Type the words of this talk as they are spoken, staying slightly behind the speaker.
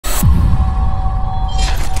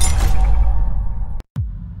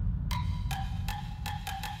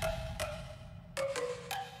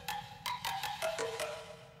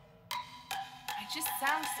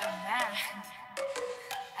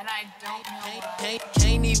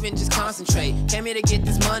Can't even just concentrate. Came here to get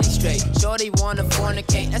this money straight. Shorty wanna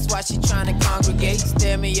fornicate, that's why she tryna congregate.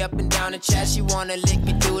 Stare me up and down the chat, she wanna lick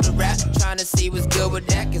me through the rap. Tryna see what's good with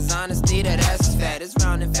that, cause honestly that ass is fat. It's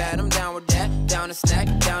round and fat, I'm down with that. Down to snack,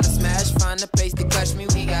 down to smash. Find a place to clutch me,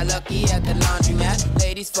 we got lucky at the laundromat.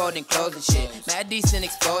 Ladies folding clothes and shit, mad decent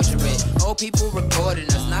exposure it. Old people recording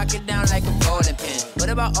us, knock it down like a bowling pin. What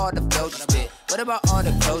about all the flows you spit? What about all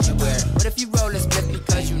the clothes you wear? What if you roll a split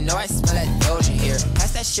because you know I smell that Doja here?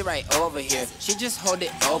 Pass that shit right over here. She just hold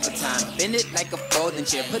it overtime. Bend it like a folding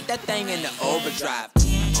chair. Put that thing in the overdrive.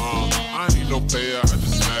 I ain't need no player, I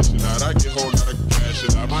just smash it out. I get whole lot of cash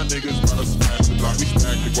it out. My niggas gotta smash it like we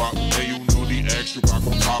stack the guap. And you know the extra rock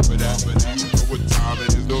on top of that. But you know what time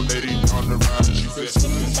it is. No lady on the ride and she said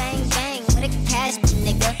bang bang with a cash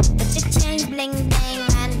nigga. Put the chain bling bang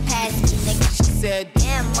round past me nigga. She said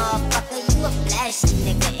damn motherfucker, you a flashy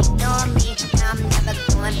nigga. Ignore me, I'm never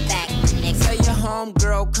going back nigga. Tell your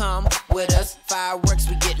homegirl come with us. Fireworks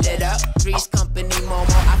we get lit up. Three's company Momo,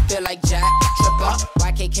 I feel like Jack Tripper.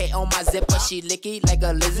 YKK on my zipper, she licky like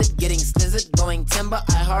a lizard. Getting slizzard, going timber.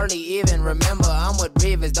 I hardly even remember. I'm with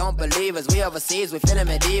Brevis, don't believe us. We overseas, we feeling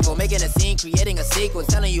medieval. Making a scene, creating a sequel.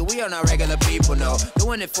 Telling you we are not regular people, no.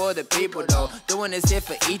 Doing it for the people though. Doing this here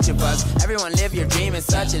for each of us. Everyone live your dream and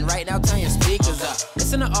such. And right now turn your speakers up.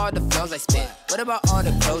 Listen to all the flows I spit. What about all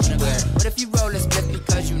the clothes you wear? What if you roll a split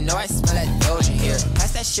because you know I smell that Doja here?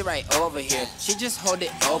 Pass that shit right over here. She just hold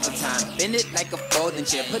it overtime. Bend it like a folding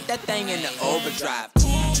chair. Put that thing in the overdrive.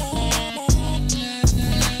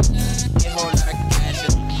 Get whole lot of cash.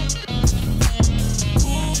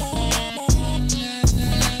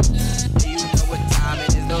 Do you know what time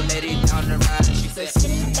it is? No lady down the ride and she said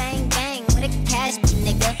skitty bang bang with a cash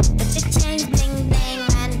nigga. Put the chain bling bang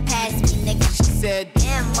round past me nigga. She said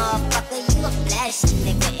damn motherfucker, you a flashy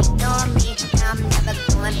nigga.